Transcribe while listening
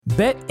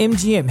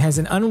BetMGM has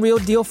an unreal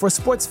deal for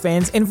sports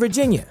fans in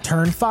Virginia.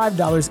 Turn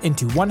 $5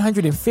 into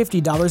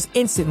 $150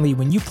 instantly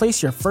when you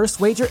place your first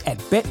wager at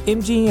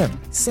BetMGM.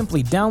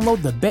 Simply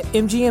download the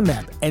BetMGM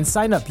app and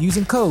sign up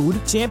using code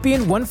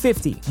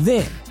Champion150.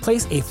 Then,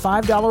 place a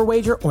 $5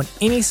 wager on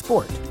any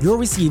sport. You'll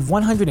receive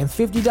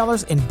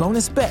 $150 in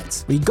bonus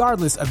bets,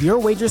 regardless of your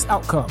wager's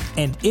outcome.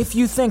 And if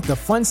you think the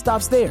fun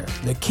stops there,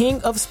 the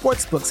King of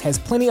Sportsbooks has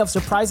plenty of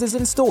surprises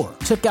in store.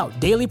 Check out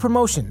daily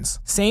promotions,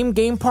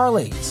 same-game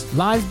parlays,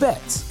 live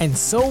bets, and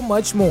so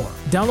much more.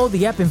 Download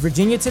the app in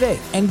Virginia today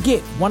and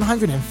get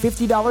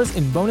 $150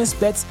 in bonus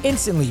bets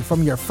instantly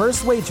from your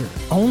first wager.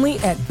 Only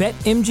at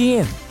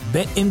BetMGM.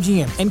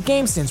 BetMGM and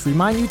GameSense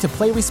remind you to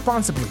play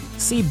responsibly.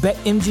 See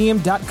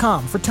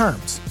BetMGM.com for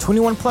terms.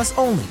 21 plus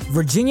only.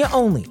 Virginia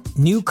only.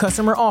 New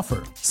customer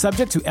offer.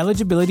 Subject to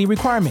eligibility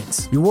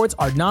requirements. Rewards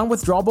are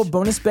non-withdrawable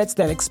bonus bets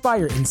that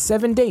expire in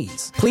 7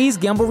 days. Please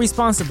gamble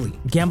responsibly.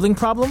 Gambling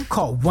problem?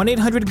 Call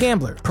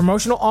 1-800-GAMBLER.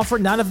 Promotional offer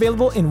not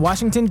available in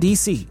Washington,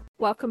 D.C.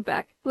 Welcome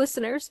back,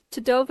 listeners, to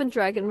Dove and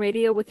Dragon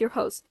Radio with your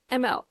host,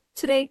 ML.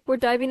 Today, we're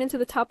diving into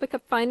the topic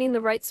of finding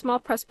the right small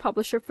press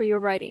publisher for your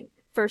writing.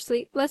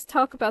 Firstly, let's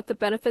talk about the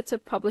benefits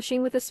of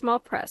publishing with a small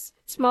press.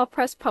 Small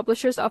press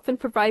publishers often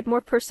provide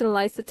more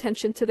personalized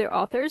attention to their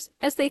authors,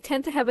 as they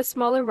tend to have a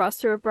smaller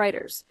roster of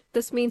writers.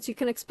 This means you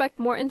can expect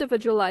more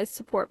individualized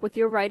support with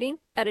your writing,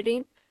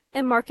 editing,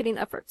 and marketing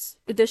efforts.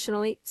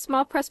 Additionally,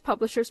 small press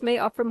publishers may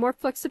offer more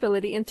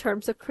flexibility in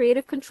terms of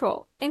creative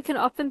control, and can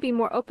often be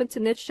more open to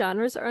niche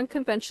genres or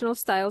unconventional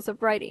styles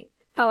of writing.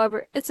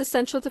 However, it's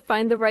essential to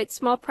find the right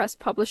small press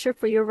publisher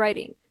for your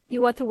writing.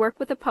 You want to work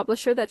with a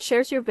publisher that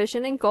shares your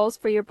vision and goals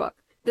for your book.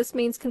 This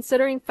means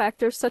considering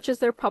factors such as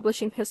their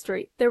publishing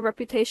history, their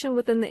reputation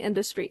within the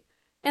industry,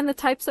 and the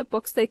types of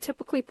books they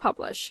typically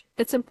publish.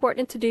 It's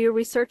important to do your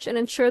research and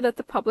ensure that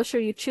the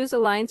publisher you choose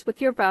aligns with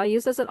your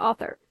values as an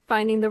author.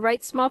 Finding the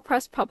right small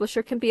press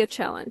publisher can be a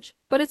challenge,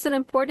 but it's an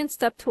important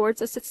step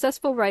towards a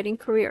successful writing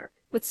career.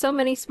 With so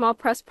many small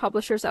press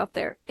publishers out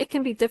there, it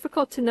can be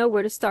difficult to know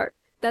where to start.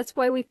 That's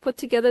why we've put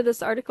together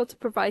this article to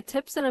provide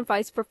tips and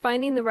advice for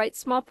finding the right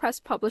small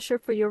press publisher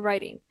for your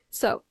writing.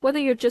 So, whether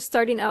you're just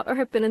starting out or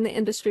have been in the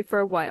industry for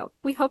a while,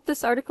 we hope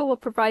this article will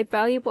provide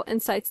valuable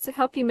insights to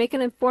help you make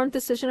an informed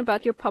decision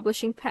about your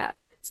publishing path.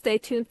 Stay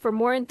tuned for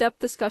more in-depth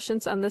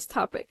discussions on this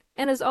topic.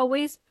 And as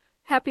always,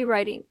 happy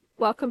writing!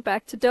 Welcome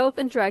back to Dove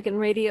and Dragon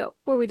Radio,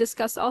 where we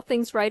discuss all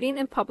things writing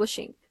and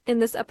publishing. In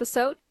this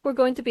episode, we're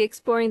going to be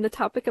exploring the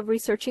topic of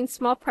researching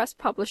small press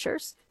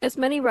publishers. As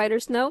many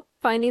writers know,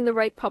 finding the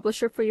right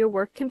publisher for your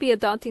work can be a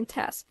daunting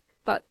task,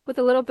 but with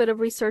a little bit of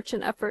research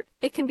and effort,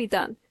 it can be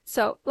done.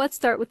 So, let's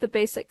start with the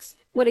basics.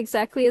 What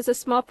exactly is a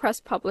small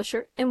press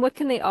publisher, and what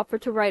can they offer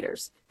to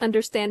writers?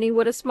 Understanding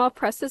what a small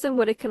press is and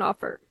what it can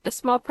offer. A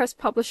small press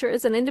publisher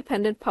is an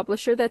independent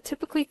publisher that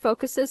typically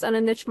focuses on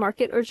a niche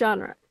market or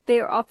genre.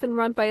 They are often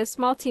run by a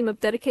small team of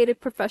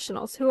dedicated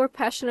professionals who are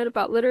passionate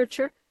about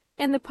literature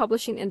and the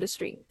publishing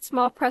industry.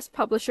 Small press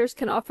publishers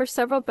can offer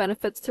several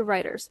benefits to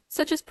writers,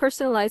 such as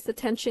personalized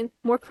attention,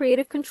 more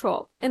creative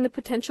control, and the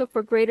potential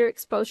for greater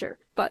exposure.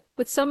 But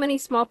with so many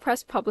small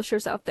press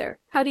publishers out there,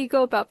 how do you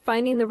go about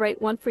finding the right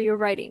one for your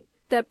writing?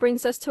 That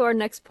brings us to our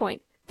next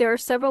point. There are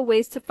several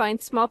ways to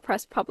find small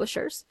press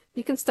publishers.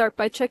 You can start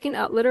by checking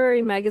out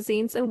literary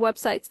magazines and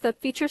websites that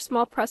feature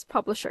small press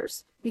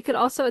publishers. You can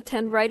also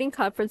attend writing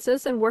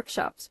conferences and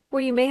workshops,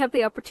 where you may have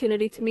the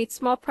opportunity to meet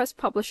small press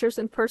publishers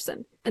in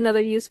person.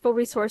 Another useful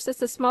resource is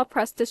the Small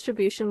Press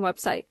Distribution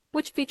website,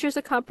 which features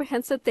a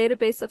comprehensive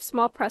database of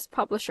small press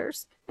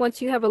publishers.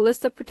 Once you have a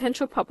list of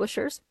potential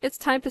publishers, it's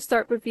time to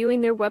start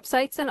reviewing their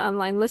websites and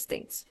online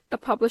listings. A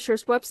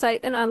publisher's website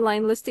and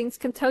online listings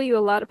can tell you a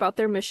lot about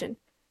their mission,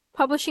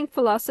 publishing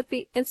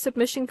philosophy, and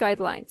submission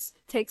guidelines.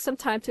 Take some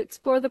time to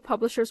explore the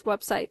publisher's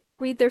website,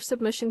 read their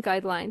submission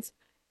guidelines,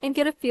 and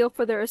get a feel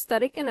for their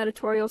aesthetic and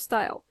editorial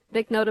style.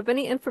 Make note of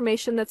any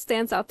information that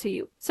stands out to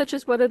you, such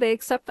as whether they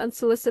accept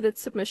unsolicited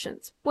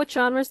submissions, what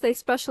genres they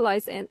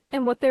specialize in,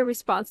 and what their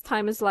response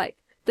time is like.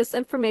 This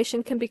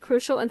information can be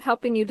crucial in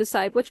helping you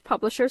decide which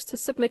publishers to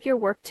submit your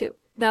work to.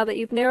 Now that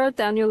you've narrowed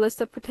down your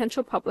list of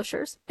potential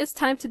publishers, it's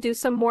time to do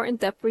some more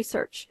in-depth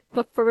research.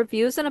 Look for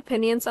reviews and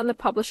opinions on the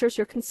publishers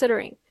you're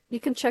considering. You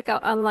can check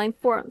out online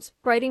forums,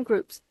 writing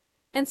groups,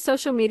 and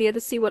social media to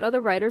see what other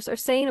writers are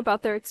saying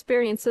about their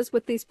experiences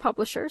with these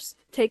publishers.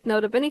 Take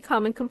note of any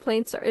common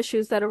complaints or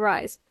issues that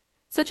arise,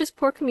 such as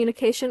poor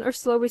communication or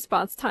slow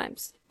response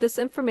times. This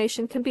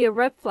information can be a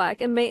red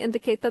flag and may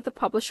indicate that the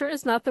publisher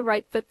is not the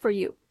right fit for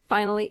you.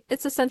 Finally,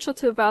 it's essential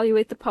to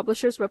evaluate the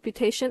publisher's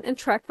reputation and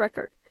track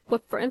record.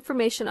 Look for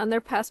information on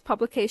their past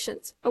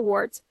publications,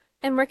 awards,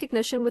 and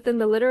recognition within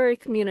the literary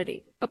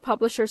community. A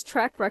publisher's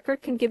track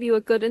record can give you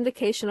a good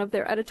indication of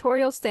their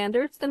editorial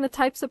standards and the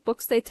types of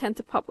books they tend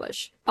to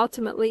publish.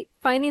 Ultimately,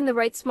 finding the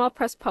right small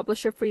press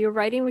publisher for your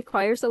writing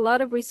requires a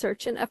lot of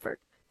research and effort.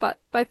 But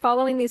by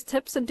following these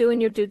tips and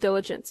doing your due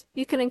diligence,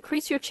 you can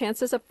increase your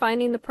chances of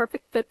finding the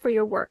perfect fit for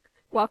your work.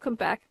 Welcome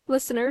back,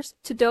 listeners,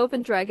 to Dove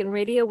and Dragon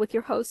Radio with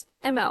your host,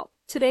 ML.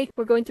 Today,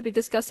 we're going to be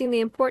discussing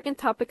the important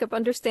topic of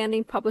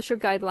understanding publisher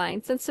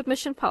guidelines and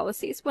submission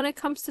policies when it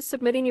comes to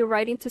submitting your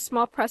writing to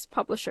small press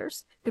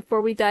publishers.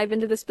 Before we dive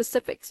into the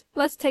specifics,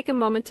 let's take a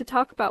moment to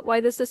talk about why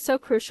this is so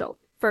crucial.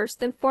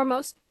 First and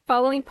foremost,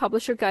 following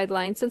publisher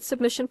guidelines and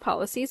submission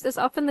policies is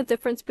often the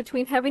difference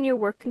between having your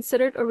work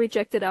considered or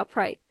rejected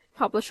outright.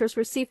 Publishers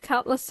receive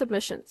countless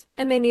submissions,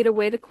 and they need a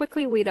way to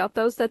quickly weed out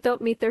those that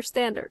don't meet their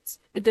standards.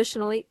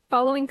 Additionally,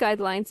 following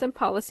guidelines and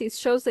policies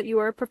shows that you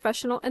are a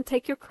professional and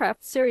take your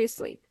craft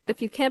seriously.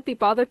 If you can't be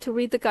bothered to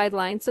read the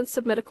guidelines and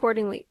submit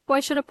accordingly, why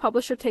should a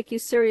publisher take you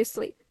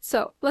seriously?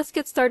 So, let's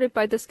get started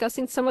by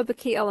discussing some of the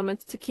key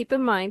elements to keep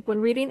in mind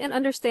when reading and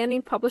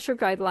understanding publisher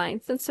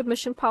guidelines and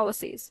submission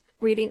policies.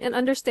 Reading and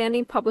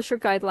understanding publisher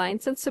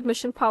guidelines and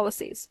submission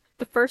policies.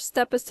 The first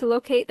step is to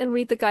locate and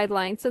read the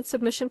guidelines and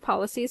submission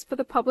policies for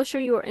the publisher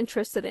you are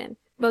interested in.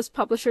 Most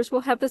publishers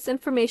will have this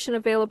information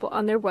available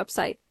on their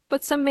website,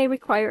 but some may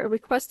require a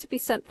request to be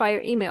sent via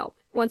email.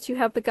 Once you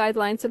have the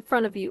guidelines in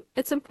front of you,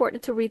 it's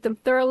important to read them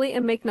thoroughly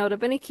and make note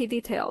of any key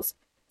details,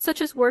 such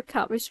as word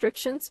count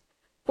restrictions,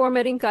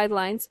 formatting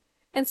guidelines,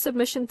 and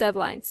submission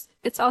deadlines.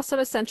 It's also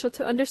essential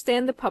to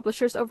understand the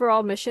publisher's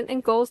overall mission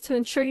and goals to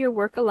ensure your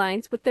work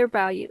aligns with their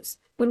values.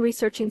 When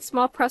researching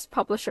small press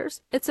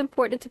publishers, it's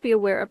important to be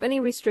aware of any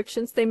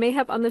restrictions they may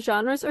have on the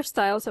genres or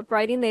styles of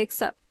writing they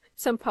accept.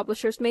 Some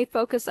publishers may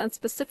focus on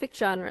specific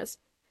genres,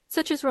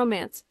 such as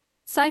romance,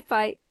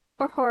 sci-fi,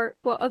 or horror,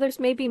 while others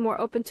may be more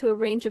open to a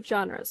range of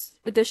genres.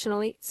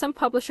 Additionally, some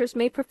publishers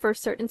may prefer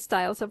certain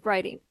styles of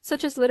writing,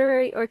 such as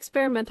literary or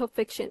experimental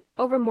fiction,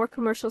 over more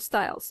commercial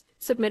styles.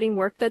 Submitting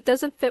work that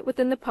doesn't fit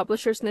within the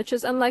publisher's niche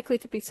is unlikely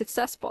to be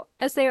successful,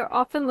 as they are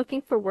often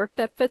looking for work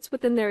that fits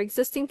within their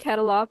existing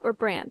catalog or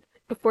brand.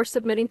 Before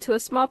submitting to a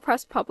small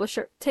press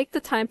publisher, take the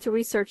time to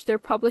research their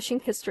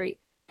publishing history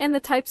and the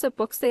types of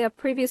books they have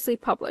previously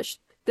published.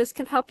 This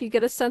can help you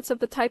get a sense of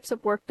the types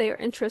of work they are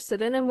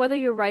interested in and whether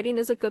your writing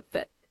is a good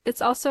fit.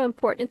 It's also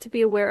important to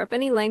be aware of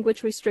any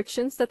language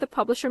restrictions that the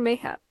publisher may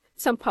have.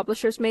 Some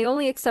publishers may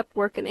only accept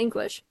work in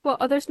English, while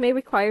others may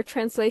require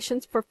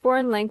translations for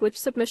foreign language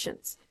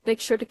submissions. Make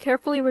sure to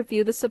carefully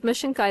review the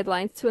submission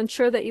guidelines to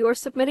ensure that you are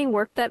submitting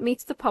work that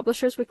meets the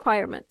publisher's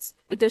requirements.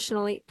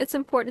 Additionally, it's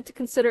important to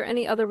consider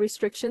any other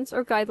restrictions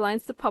or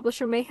guidelines the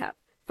publisher may have.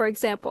 For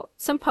example,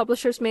 some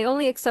publishers may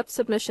only accept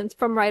submissions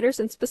from writers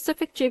in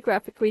specific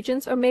geographic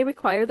regions or may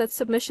require that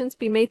submissions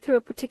be made through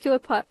a particular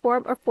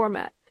platform or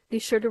format. Be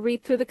sure to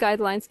read through the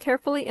guidelines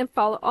carefully and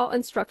follow all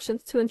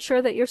instructions to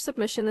ensure that your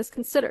submission is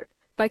considered.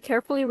 By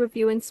carefully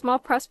reviewing small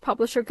press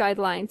publisher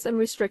guidelines and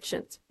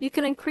restrictions, you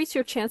can increase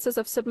your chances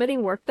of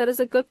submitting work that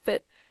is a good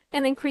fit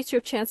and increase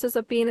your chances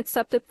of being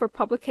accepted for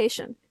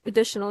publication.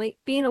 Additionally,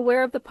 being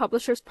aware of the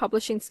publisher's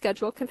publishing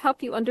schedule can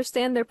help you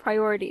understand their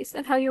priorities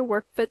and how your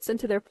work fits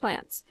into their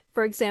plans.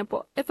 For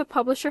example, if a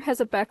publisher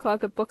has a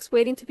backlog of books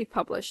waiting to be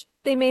published,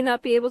 they may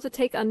not be able to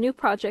take on new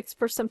projects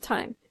for some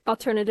time.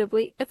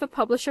 Alternatively, if a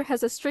publisher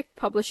has a strict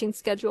publishing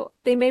schedule,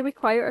 they may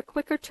require a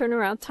quicker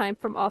turnaround time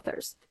from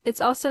authors. It's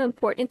also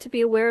important to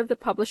be aware of the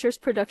publisher's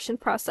production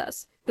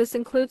process. This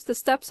includes the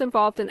steps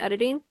involved in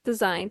editing,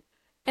 design,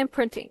 and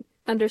printing.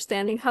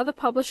 Understanding how the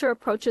publisher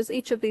approaches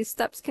each of these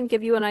steps can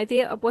give you an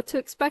idea of what to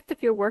expect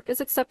if your work is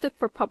accepted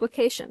for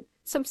publication.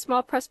 Some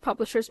small press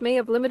publishers may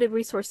have limited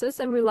resources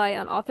and rely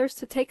on authors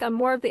to take on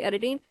more of the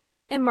editing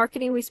and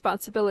marketing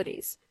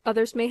responsibilities.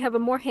 Others may have a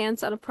more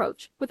hands-on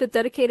approach, with a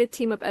dedicated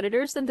team of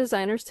editors and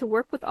designers to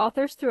work with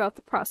authors throughout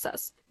the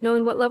process.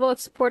 Knowing what level of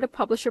support a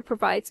publisher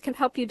provides can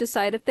help you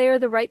decide if they are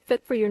the right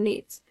fit for your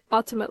needs.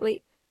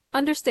 Ultimately,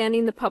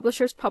 understanding the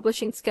publisher's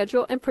publishing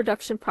schedule and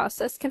production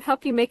process can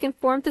help you make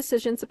informed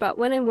decisions about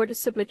when and where to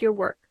submit your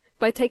work.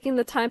 By taking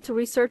the time to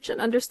research and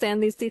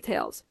understand these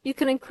details, you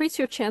can increase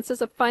your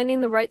chances of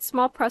finding the right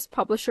small press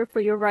publisher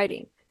for your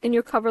writing. In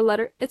your cover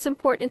letter, it's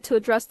important to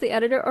address the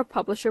editor or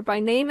publisher by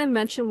name and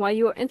mention why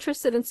you are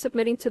interested in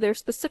submitting to their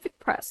specific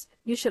press.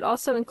 You should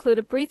also include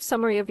a brief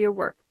summary of your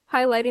work,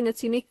 highlighting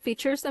its unique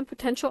features and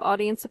potential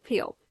audience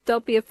appeal.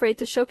 Don't be afraid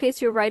to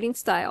showcase your writing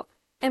style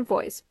and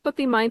voice, but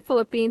be mindful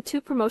of being too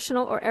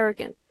promotional or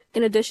arrogant.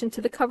 In addition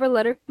to the cover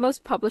letter,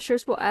 most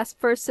publishers will ask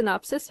for a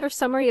synopsis or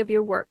summary of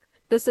your work.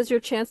 This is your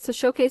chance to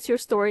showcase your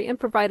story and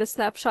provide a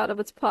snapshot of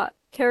its plot,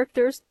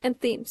 characters, and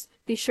themes.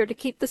 Be sure to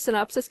keep the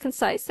synopsis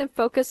concise and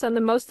focus on the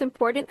most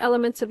important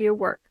elements of your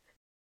work.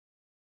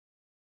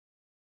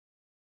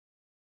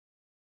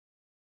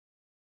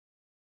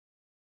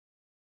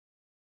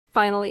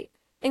 Finally,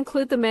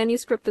 include the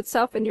manuscript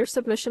itself in your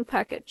submission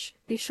package.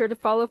 Be sure to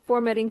follow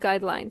formatting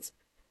guidelines,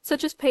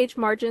 such as page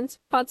margins,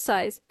 font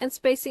size, and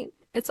spacing.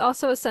 It's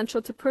also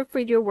essential to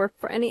proofread your work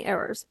for any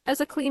errors, as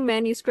a clean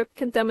manuscript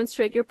can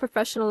demonstrate your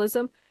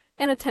professionalism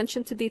and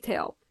attention to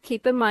detail.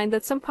 Keep in mind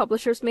that some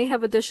publishers may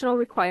have additional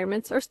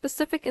requirements or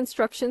specific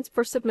instructions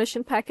for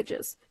submission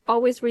packages.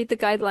 Always read the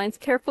guidelines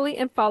carefully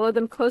and follow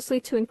them closely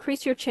to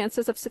increase your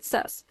chances of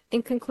success.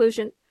 In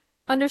conclusion,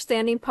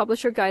 understanding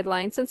publisher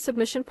guidelines and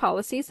submission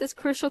policies is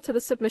crucial to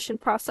the submission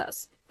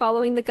process.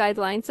 Following the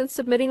guidelines and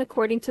submitting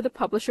according to the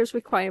publisher's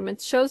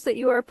requirements shows that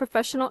you are a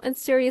professional and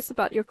serious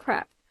about your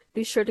craft.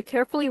 Be sure to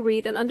carefully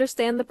read and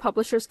understand the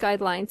publisher's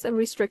guidelines and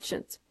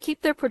restrictions.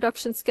 Keep their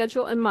production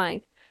schedule in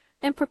mind,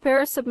 and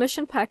prepare a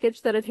submission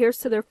package that adheres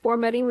to their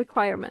formatting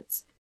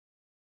requirements.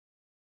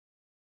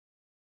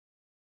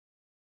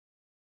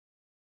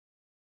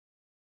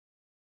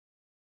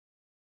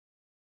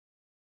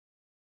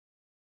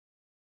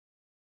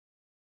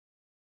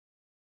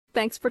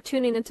 Thanks for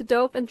tuning into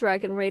Dove and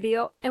Dragon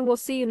Radio, and we'll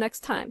see you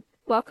next time.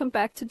 Welcome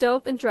back to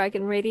Dove and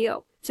Dragon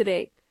Radio.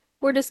 Today,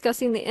 we're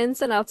discussing the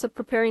ins and outs of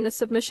preparing a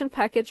submission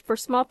package for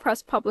small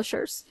press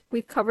publishers.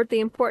 We've covered the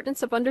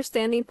importance of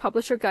understanding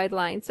publisher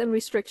guidelines and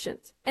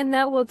restrictions, and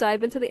now we'll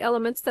dive into the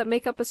elements that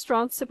make up a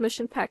strong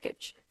submission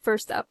package.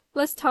 First up,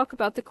 let's talk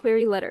about the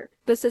query letter.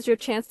 This is your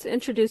chance to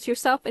introduce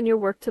yourself and your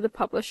work to the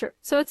publisher,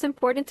 so it's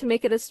important to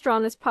make it as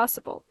strong as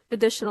possible.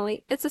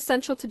 Additionally, it's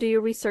essential to do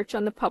your research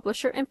on the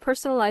publisher and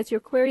personalize your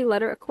query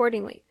letter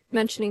accordingly.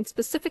 Mentioning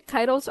specific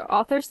titles or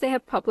authors they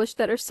have published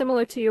that are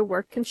similar to your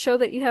work can show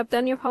that you have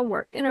done your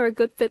homework and are a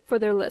good fit for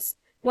their list.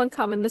 One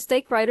common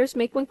mistake writers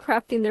make when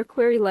crafting their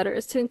query letter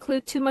is to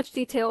include too much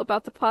detail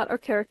about the plot or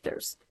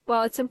characters.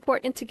 While it's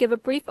important to give a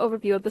brief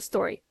overview of the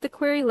story, the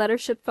query letter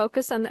should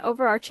focus on the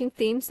overarching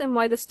themes and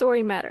why the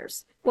story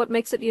matters. What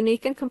makes it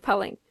unique and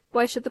compelling?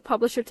 Why should the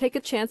publisher take a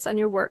chance on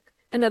your work?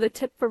 Another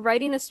tip for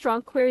writing a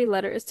strong query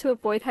letter is to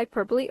avoid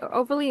hyperbole or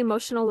overly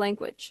emotional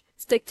language.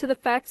 Stick to the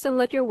facts and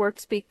let your work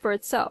speak for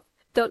itself.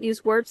 Don't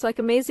use words like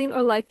amazing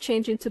or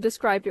life-changing to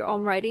describe your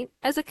own writing,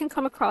 as it can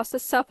come across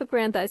as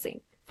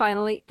self-aggrandizing.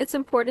 Finally, it's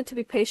important to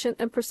be patient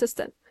and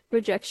persistent.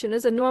 Rejection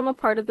is a normal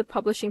part of the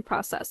publishing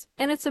process,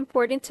 and it's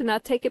important to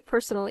not take it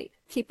personally.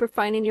 Keep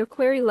refining your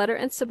query letter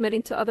and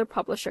submitting to other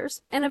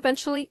publishers, and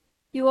eventually,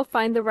 you will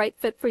find the right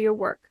fit for your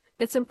work.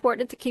 It's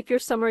important to keep your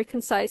summary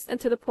concise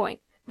and to the point.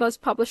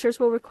 Most publishers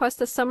will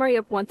request a summary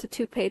of 1 to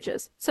 2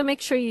 pages, so make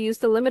sure you use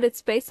the limited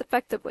space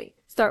effectively.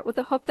 Start with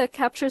a hook that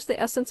captures the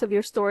essence of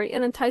your story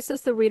and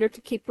entices the reader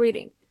to keep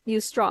reading.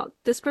 Use strong,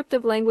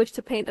 descriptive language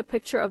to paint a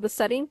picture of the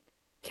setting,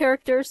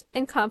 characters,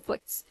 and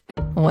conflicts.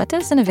 What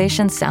does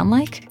innovation sound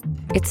like?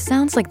 It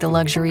sounds like the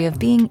luxury of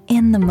being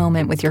in the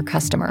moment with your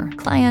customer,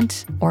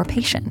 client, or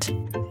patient.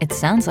 It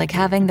sounds like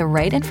having the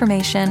right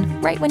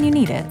information right when you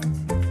need it.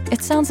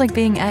 It sounds like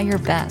being at your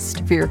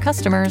best for your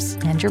customers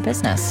and your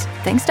business.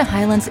 Thanks to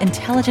Hyland's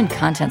intelligent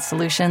content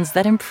solutions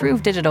that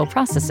improve digital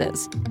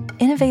processes,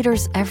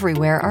 innovators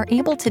everywhere are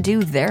able to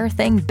do their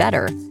thing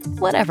better,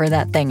 whatever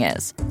that thing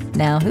is.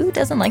 Now, who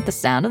doesn't like the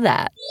sound of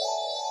that?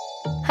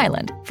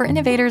 Hyland, for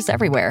innovators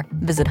everywhere.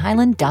 Visit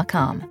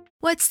hyland.com.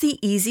 What's the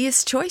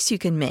easiest choice you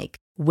can make?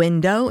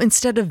 Window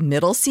instead of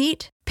middle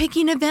seat?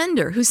 Picking a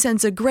vendor who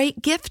sends a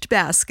great gift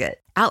basket?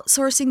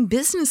 Outsourcing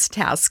business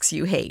tasks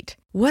you hate?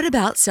 What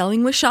about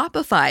selling with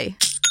Shopify?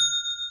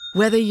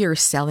 Whether you're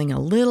selling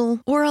a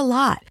little or a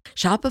lot,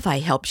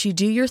 Shopify helps you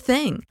do your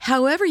thing,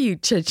 however you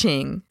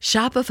cha-ching.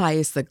 Shopify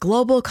is the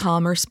global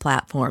commerce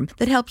platform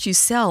that helps you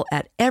sell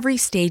at every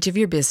stage of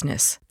your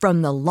business.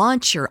 From the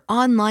launch your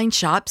online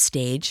shop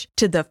stage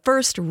to the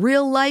first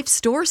real-life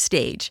store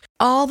stage,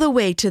 all the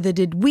way to the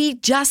did we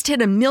just hit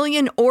 1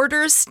 million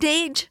orders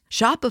stage.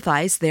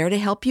 Shopify's there to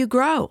help you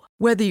grow.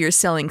 Whether you're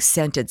selling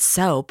scented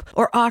soap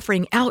or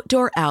offering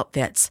outdoor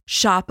outfits,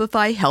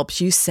 Shopify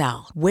helps you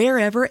sell.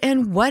 Wherever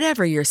and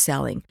whatever you're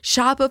selling,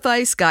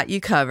 Shopify's got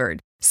you covered.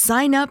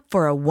 Sign up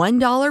for a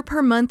 $1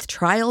 per month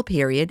trial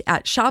period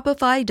at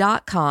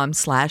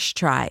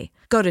shopify.com/try.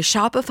 Go to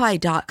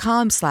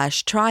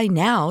shopify.com/try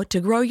now to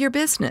grow your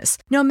business,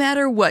 no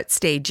matter what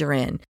stage you're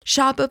in.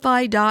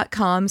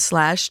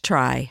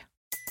 Shopify.com/try.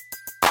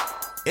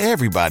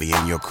 Everybody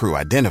in your crew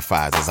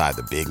identifies as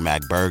either Big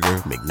Mac Burger,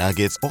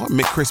 McNuggets, or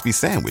McCrispy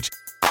Sandwich.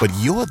 But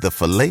you're the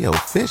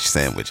Filet-O-Fish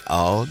Sandwich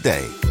all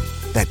day.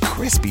 That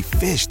crispy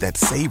fish, that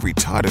savory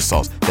tartar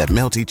sauce, that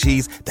melty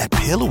cheese, that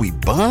pillowy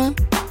bun.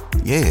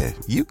 Yeah,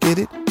 you get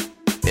it.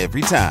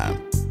 Every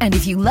time. And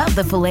if you love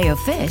the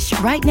Filet-O-Fish,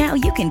 right now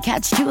you can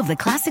catch 2 of the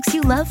classics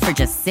you love for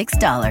just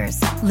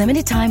 $6.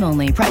 Limited time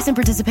only. Price and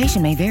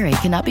participation may vary.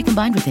 Cannot be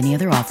combined with any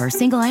other offer.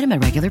 Single item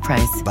at regular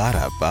price.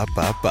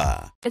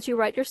 Ba-da-ba-ba-ba. As you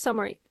write your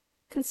summary,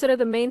 consider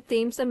the main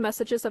themes and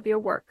messages of your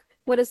work.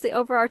 What is the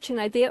overarching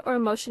idea or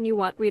emotion you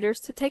want readers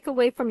to take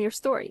away from your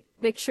story?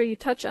 Make sure you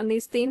touch on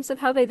these themes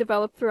and how they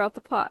develop throughout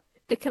the plot.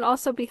 It can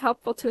also be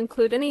helpful to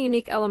include any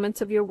unique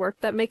elements of your work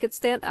that make it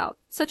stand out,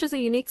 such as a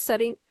unique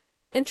setting,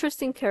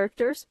 interesting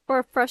characters, or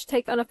a fresh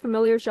take on a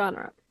familiar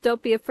genre.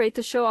 Don't be afraid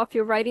to show off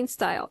your writing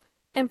style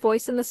and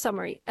voice in the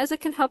summary, as it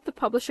can help the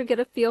publisher get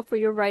a feel for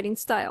your writing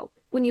style.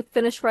 When you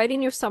finish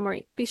writing your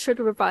summary, be sure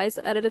to revise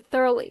and edit it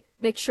thoroughly.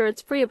 Make sure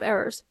it's free of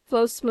errors,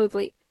 flows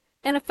smoothly,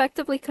 and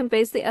effectively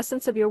conveys the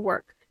essence of your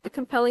work. A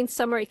compelling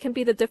summary can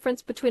be the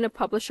difference between a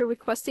publisher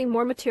requesting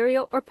more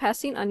material or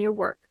passing on your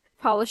work.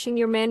 Polishing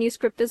your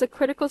manuscript is a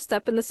critical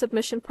step in the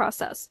submission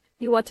process.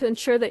 You want to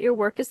ensure that your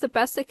work is the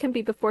best it can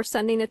be before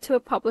sending it to a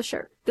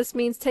publisher. This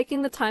means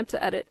taking the time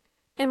to edit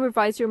and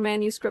revise your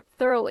manuscript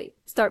thoroughly.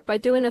 Start by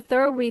doing a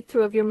thorough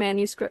read-through of your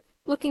manuscript.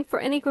 looking for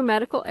any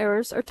grammatical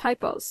errors or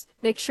typos.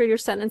 Make sure your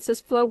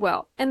sentences flow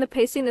well and the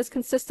pacing is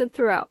consistent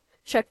throughout.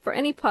 Check for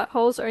any plot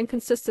holes or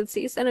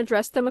inconsistencies and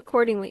address them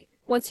accordingly.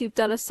 Once you've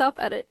done a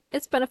self-edit,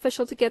 it's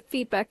beneficial to get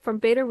feedback from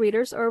beta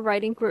readers or a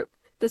writing group.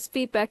 This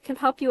feedback can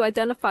help you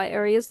identify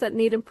areas that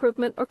need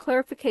improvement or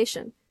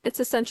clarification. It's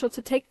essential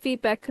to take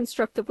feedback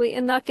constructively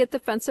and not get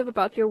defensive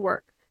about your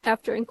work.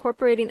 After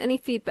incorporating any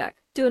feedback,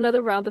 do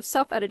another round of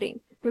self-editing.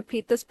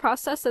 Repeat this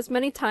process as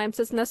many times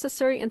as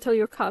necessary until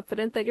you're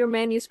confident that your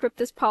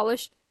manuscript is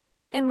polished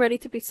and ready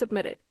to be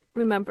submitted.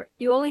 Remember,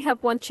 you only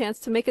have one chance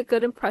to make a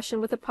good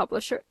impression with a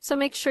publisher, so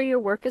make sure your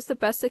work is the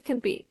best it can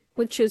be.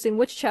 When choosing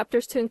which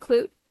chapters to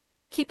include,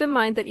 keep in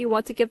mind that you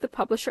want to give the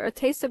publisher a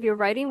taste of your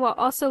writing while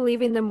also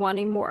leaving them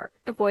wanting more.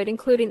 Avoid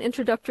including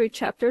introductory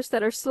chapters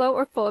that are slow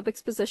or full of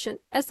exposition,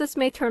 as this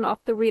may turn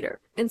off the reader.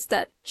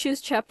 Instead,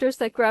 choose chapters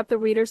that grab the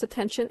reader's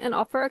attention and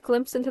offer a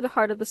glimpse into the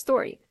heart of the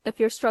story. If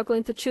you're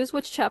struggling to choose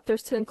which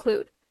chapters to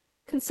include,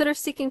 consider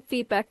seeking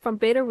feedback from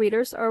beta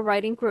readers or a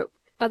writing group.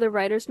 Other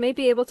writers may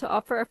be able to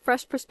offer a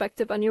fresh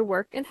perspective on your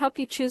work and help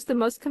you choose the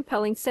most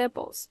compelling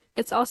samples.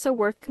 It's also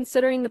worth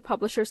considering the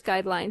publisher's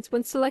guidelines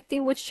when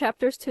selecting which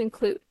chapters to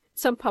include.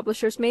 Some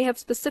publishers may have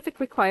specific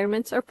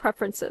requirements or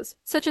preferences,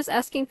 such as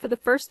asking for the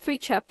first 3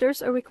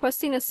 chapters or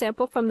requesting a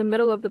sample from the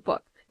middle of the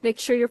book. Make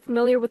sure you're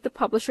familiar with the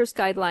publisher's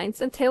guidelines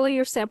and tailor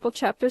your sample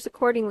chapters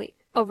accordingly.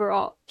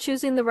 Overall,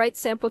 choosing the right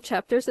sample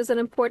chapters is an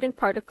important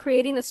part of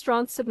creating a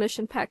strong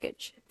submission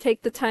package.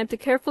 Take the time to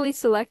carefully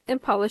select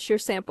and polish your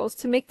samples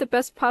to make the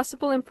best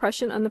possible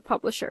impression on the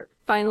publisher.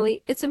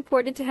 Finally, it's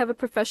important to have a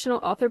professional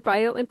author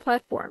bio and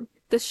platform.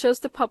 This shows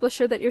the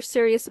publisher that you're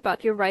serious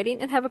about your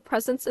writing and have a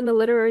presence in the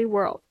literary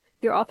world.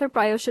 Your author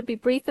bio should be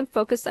brief and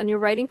focused on your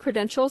writing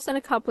credentials and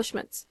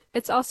accomplishments.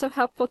 It's also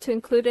helpful to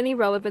include any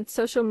relevant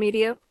social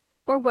media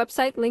or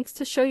website links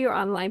to show your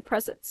online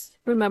presence.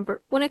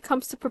 Remember, when it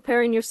comes to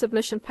preparing your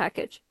submission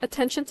package,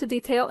 attention to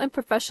detail and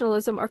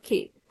professionalism are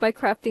key. By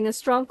crafting a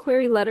strong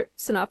query letter,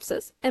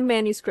 synopsis, and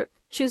manuscript,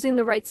 choosing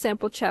the right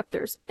sample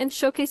chapters, and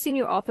showcasing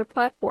your author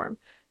platform,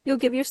 you'll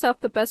give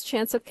yourself the best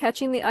chance of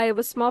catching the eye of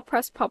a small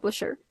press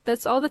publisher.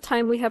 That's all the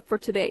time we have for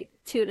today.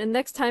 Tune in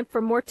next time for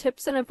more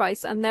tips and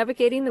advice on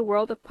navigating the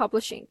world of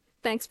publishing.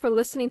 Thanks for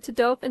listening to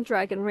Dove and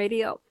Dragon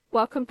Radio.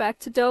 Welcome back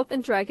to Dove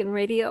and Dragon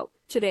Radio.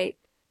 Today,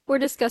 we're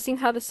discussing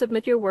how to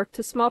submit your work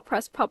to small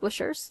press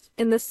publishers.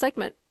 In this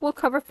segment, we'll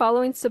cover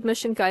following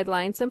submission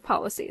guidelines and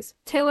policies: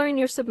 tailoring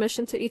your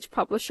submission to each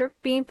publisher,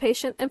 being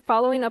patient and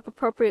following up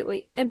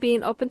appropriately, and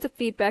being open to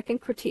feedback and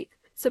critique.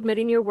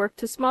 Submitting your work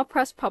to small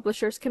press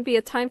publishers can be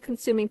a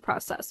time-consuming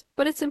process,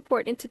 but it's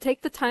important to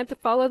take the time to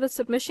follow the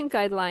submission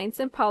guidelines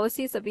and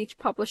policies of each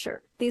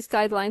publisher. These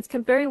guidelines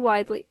can vary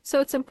widely,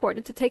 so it's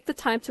important to take the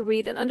time to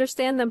read and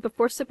understand them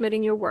before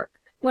submitting your work.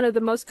 One of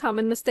the most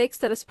common mistakes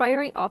that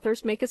aspiring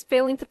authors make is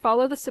failing to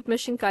follow the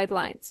submission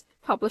guidelines.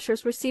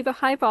 Publishers receive a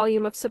high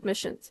volume of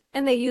submissions,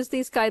 and they use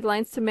these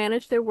guidelines to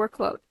manage their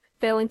workload.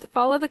 Failing to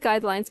follow the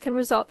guidelines can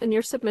result in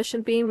your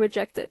submission being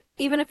rejected,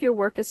 even if your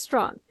work is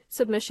strong.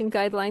 Submission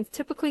guidelines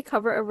typically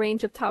cover a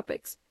range of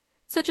topics,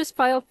 such as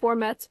file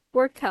formats,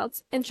 word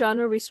counts, and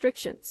genre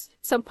restrictions.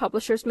 Some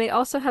publishers may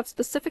also have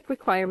specific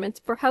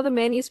requirements for how the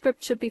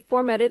manuscript should be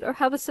formatted or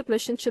how the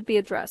submission should be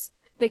addressed.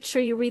 Make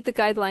sure you read the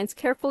guidelines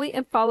carefully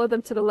and follow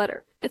them to the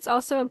letter. It's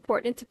also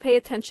important to pay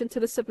attention to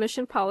the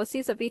submission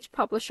policies of each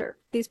publisher.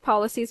 These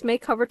policies may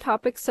cover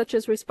topics such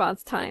as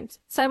response times,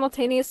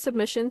 simultaneous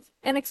submissions,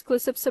 and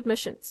exclusive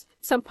submissions.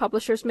 Some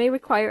publishers may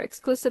require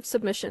exclusive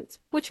submissions,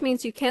 which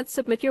means you can't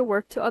submit your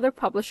work to other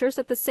publishers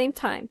at the same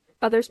time.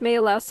 Others may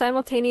allow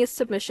simultaneous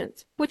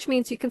submissions, which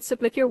means you can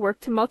submit your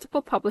work to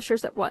multiple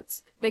publishers at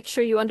once. Make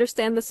sure you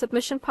understand the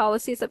submission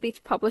policies of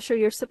each publisher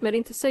you're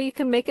submitting to so you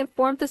can make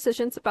informed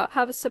decisions about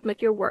how to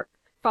submit your work.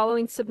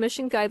 Following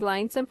submission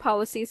guidelines and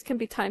policies can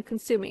be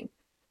time-consuming,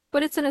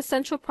 but it's an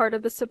essential part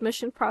of the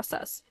submission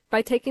process.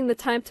 By taking the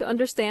time to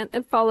understand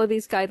and follow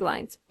these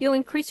guidelines, you'll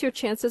increase your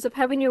chances of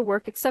having your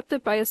work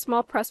accepted by a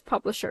small press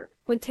publisher.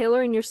 When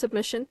tailoring your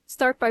submission,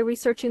 start by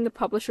researching the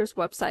publisher's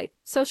website,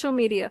 social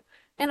media,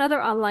 and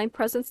other online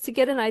presence to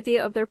get an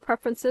idea of their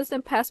preferences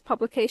and past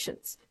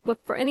publications.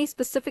 Look for any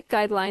specific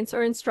guidelines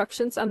or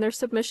instructions on their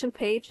submission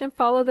page and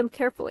follow them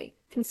carefully.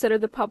 Consider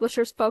the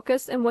publisher's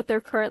focus and what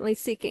they're currently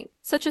seeking,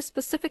 such as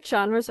specific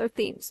genres or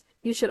themes.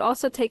 You should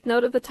also take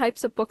note of the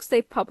types of books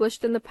they've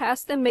published in the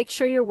past and make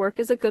sure your work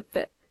is a good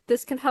fit.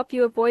 This can help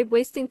you avoid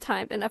wasting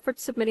time and effort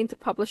submitting to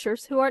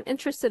publishers who aren't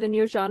interested in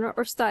your genre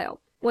or style.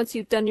 Once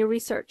you've done your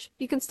research,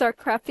 you can start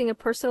crafting a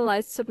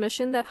personalized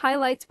submission that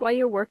highlights why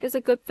your work is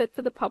a good fit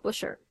for the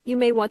publisher. You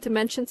may want to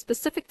mention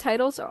specific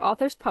titles or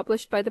authors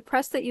published by the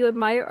press that you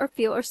admire or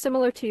feel are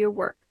similar to your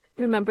work.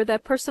 Remember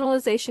that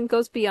personalization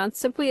goes beyond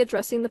simply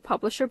addressing the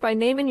publisher by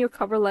name in your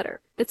cover letter.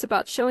 It's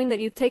about showing that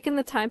you've taken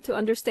the time to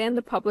understand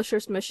the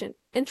publisher's mission,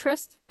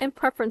 interests, and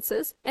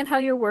preferences, and how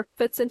your work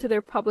fits into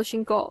their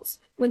publishing goals.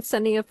 When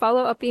sending a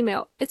follow-up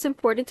email, it's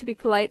important to be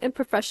polite and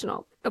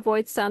professional.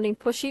 Avoid sounding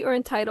pushy or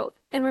entitled,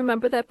 and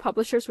remember that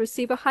publishers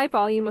receive a high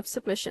volume of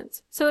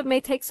submissions, so it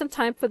may take some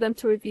time for them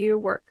to review your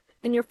work.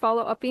 In your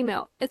follow-up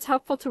email, it's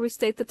helpful to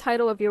restate the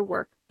title of your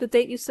work, the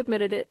date you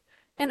submitted it,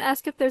 and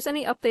ask if there's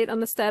any update on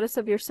the status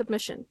of your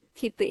submission.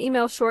 Keep the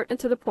email short and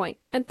to the point,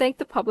 and thank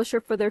the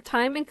publisher for their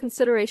time and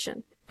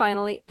consideration.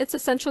 Finally, it's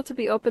essential to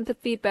be open to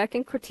feedback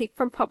and critique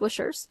from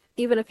publishers.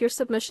 Even if your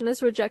submission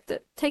is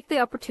rejected, take the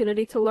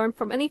opportunity to learn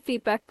from any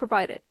feedback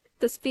provided.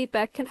 This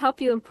feedback can help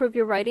you improve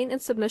your writing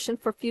and submission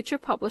for future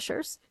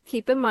publishers.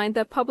 Keep in mind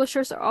that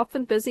publishers are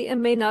often busy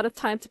and may not have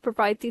time to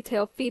provide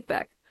detailed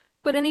feedback,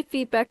 but any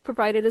feedback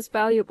provided is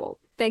valuable.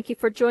 Thank you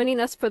for joining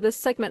us for this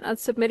segment on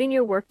submitting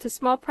your work to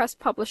small press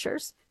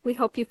publishers. We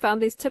hope you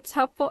found these tips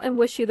helpful and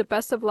wish you the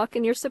best of luck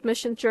in your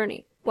submission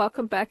journey.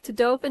 Welcome back to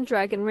Dove and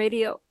Dragon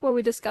Radio, where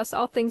we discuss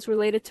all things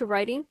related to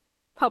writing,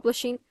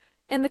 publishing,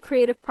 and the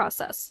creative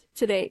process.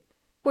 Today,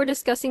 we're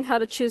discussing how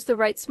to choose the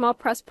right small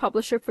press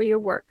publisher for your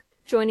work.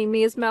 Joining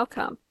me is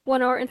Malcolm,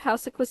 one of our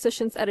in-house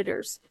acquisitions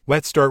editors.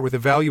 Let's start with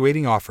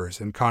evaluating offers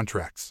and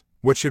contracts.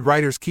 What should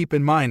writers keep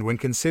in mind when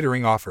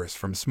considering offers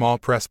from small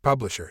press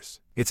publishers?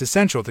 It's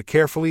essential to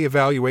carefully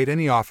evaluate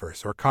any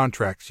offers or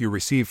contracts you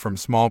receive from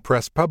small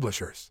press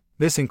publishers.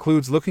 This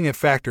includes looking at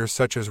factors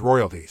such as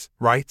royalties,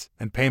 rights,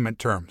 and payment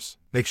terms.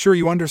 Make sure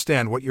you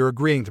understand what you're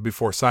agreeing to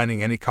before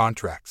signing any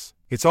contracts.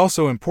 It's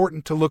also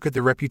important to look at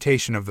the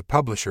reputation of the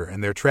publisher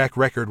and their track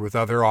record with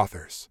other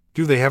authors.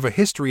 Do they have a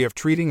history of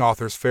treating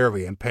authors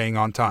fairly and paying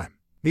on time?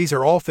 These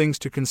are all things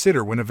to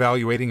consider when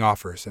evaluating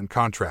offers and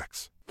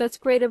contracts. That's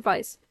great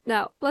advice.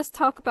 Now, let's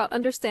talk about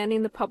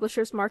understanding the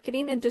publisher's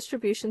marketing and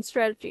distribution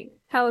strategy.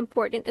 How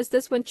important is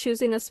this when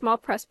choosing a small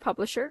press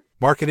publisher?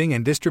 Marketing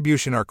and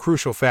distribution are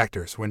crucial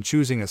factors when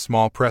choosing a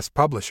small press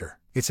publisher.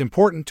 It's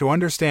important to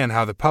understand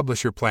how the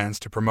publisher plans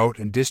to promote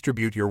and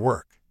distribute your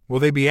work. Will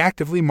they be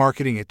actively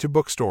marketing it to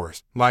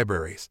bookstores,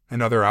 libraries,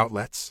 and other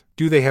outlets?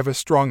 Do they have a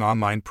strong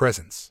online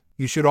presence?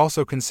 You should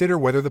also consider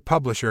whether the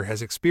publisher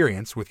has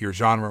experience with your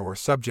genre or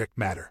subject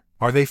matter.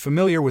 Are they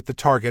familiar with the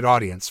target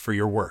audience for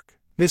your work?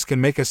 This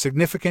can make a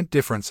significant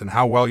difference in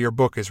how well your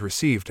book is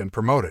received and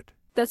promoted.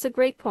 That's a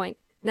great point.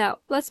 Now,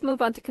 let's move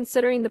on to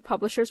considering the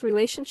publisher's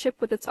relationship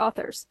with its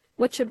authors.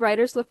 What should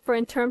writers look for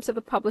in terms of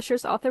a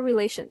publisher's author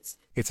relations?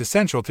 It's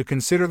essential to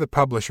consider the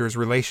publisher's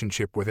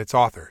relationship with its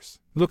authors.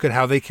 Look at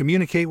how they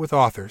communicate with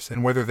authors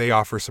and whether they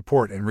offer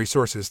support and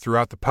resources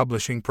throughout the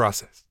publishing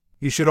process.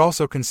 You should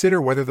also consider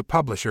whether the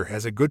publisher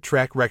has a good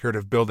track record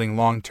of building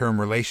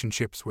long-term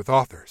relationships with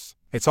authors.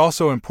 It's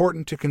also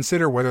important to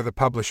consider whether the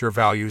publisher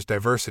values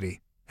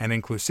diversity and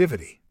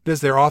inclusivity.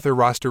 Does their author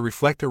roster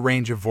reflect a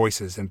range of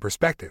voices and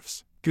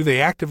perspectives? Do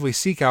they actively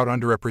seek out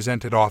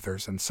underrepresented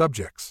authors and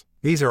subjects?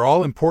 These are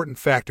all important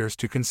factors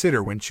to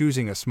consider when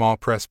choosing a small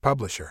press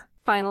publisher.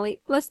 Finally,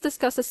 let's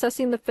discuss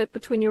assessing the fit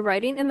between your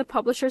writing and the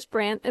publisher's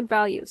brand and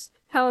values.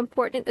 How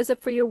important is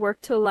it for your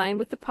work to align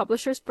with the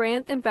publisher's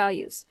brand and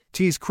values?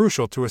 It is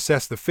crucial to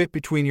assess the fit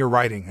between your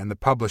writing and the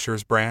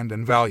publisher's brand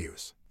and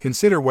values.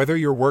 Consider whether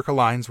your work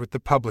aligns with the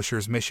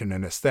publisher's mission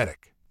and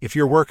aesthetic. If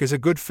your work is a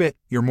good fit,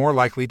 you're more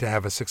likely to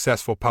have a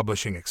successful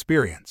publishing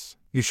experience.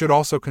 You should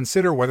also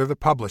consider whether the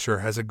publisher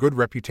has a good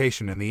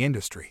reputation in the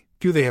industry.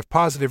 Do they have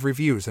positive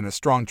reviews and a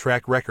strong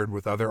track record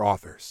with other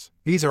authors?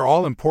 These are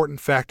all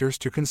important factors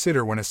to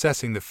consider when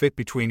assessing the fit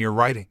between your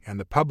writing and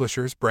the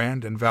publisher's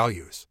brand and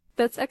values.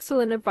 That's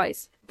excellent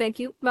advice. Thank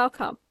you,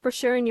 Malcolm, for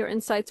sharing your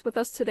insights with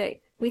us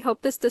today. We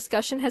hope this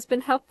discussion has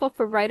been helpful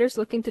for writers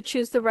looking to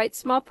choose the right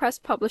small press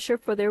publisher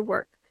for their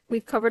work.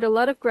 We've covered a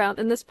lot of ground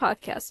in this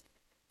podcast,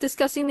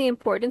 discussing the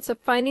importance of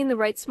finding the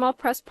right small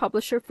press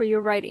publisher for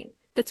your writing.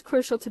 It's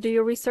crucial to do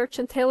your research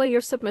and tailor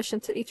your submission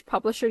to each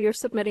publisher you're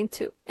submitting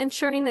to,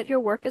 ensuring that your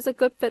work is a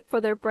good fit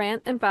for their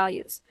brand and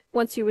values.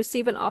 Once you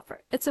receive an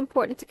offer, it's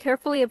important to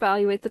carefully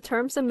evaluate the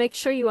terms and make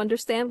sure you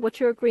understand what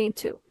you're agreeing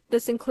to.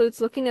 This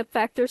includes looking at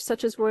factors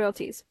such as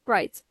royalties,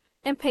 rights,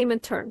 and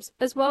payment terms,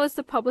 as well as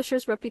the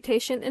publisher's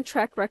reputation and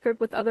track record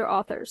with other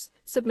authors.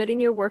 Submitting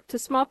your work to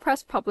small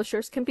press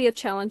publishers can be a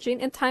challenging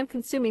and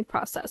time-consuming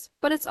process,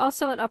 but it's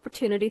also an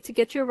opportunity to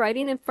get your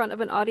writing in front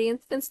of an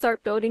audience and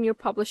start building your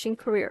publishing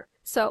career.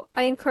 So,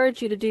 I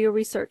encourage you to do your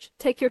research,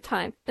 take your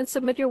time, and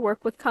submit your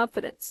work with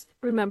confidence.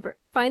 Remember,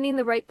 finding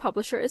the right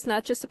publisher is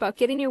not just about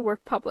getting your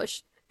work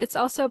published. It's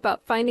also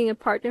about finding a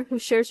partner who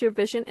shares your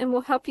vision and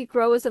will help you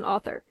grow as an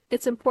author.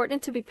 It's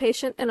important to be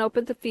patient and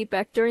open to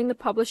feedback during the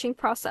publishing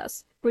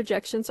process.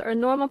 Rejections are a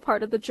normal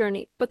part of the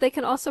journey, but they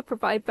can also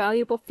provide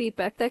valuable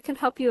feedback that can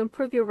help you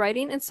improve your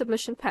writing and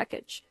submission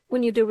package.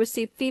 When you do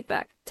receive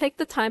feedback, take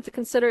the time to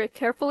consider it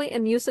carefully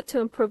and use it to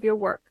improve your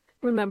work.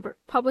 Remember,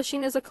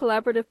 publishing is a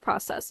collaborative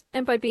process,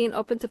 and by being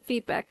open to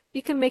feedback,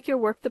 you can make your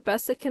work the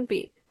best it can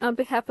be. On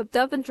behalf of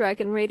Dove and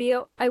Dragon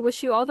Radio, I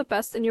wish you all the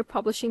best in your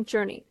publishing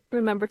journey.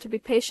 Remember to be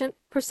patient,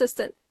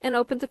 persistent, and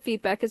open to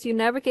feedback as you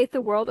navigate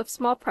the world of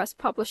small press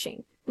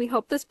publishing. We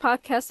hope this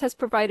podcast has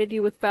provided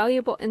you with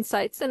valuable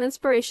insights and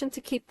inspiration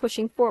to keep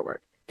pushing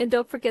forward. And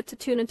don't forget to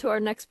tune into our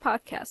next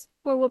podcast,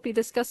 where we'll be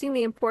discussing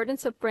the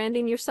importance of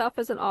branding yourself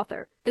as an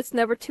author. It's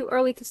never too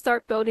early to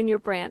start building your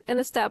brand and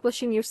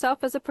establishing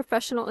yourself as a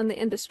professional in the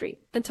industry.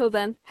 Until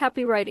then,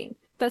 happy writing.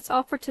 That's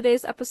all for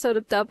today's episode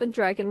of Dove and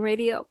Dragon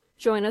Radio.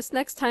 Join us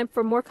next time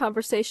for more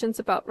conversations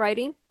about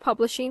writing,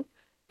 publishing,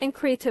 and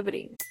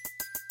creativity.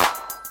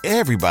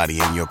 Everybody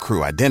in your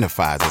crew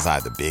identifies as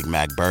either Big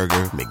Mac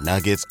Burger,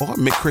 McNuggets, or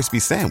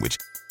McCrispy Sandwich.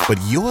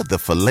 But you're the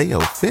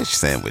Filet-O-Fish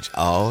Sandwich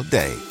all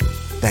day.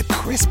 That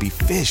crispy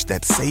fish,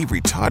 that savory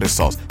tartar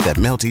sauce, that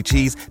melty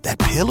cheese, that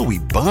pillowy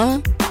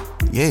bun.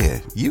 Yeah,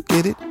 you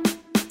get it.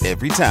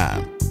 Every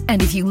time.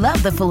 And if you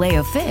love the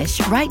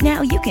Filet-O-Fish, right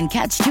now you can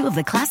catch 2 of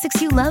the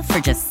classics you love for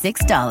just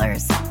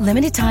 $6.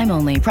 Limited time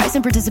only. Price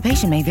and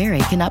participation may vary.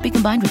 Cannot be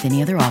combined with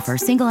any other offer.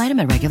 Single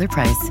item at regular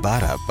price.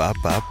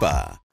 Ba-da-ba-ba-ba.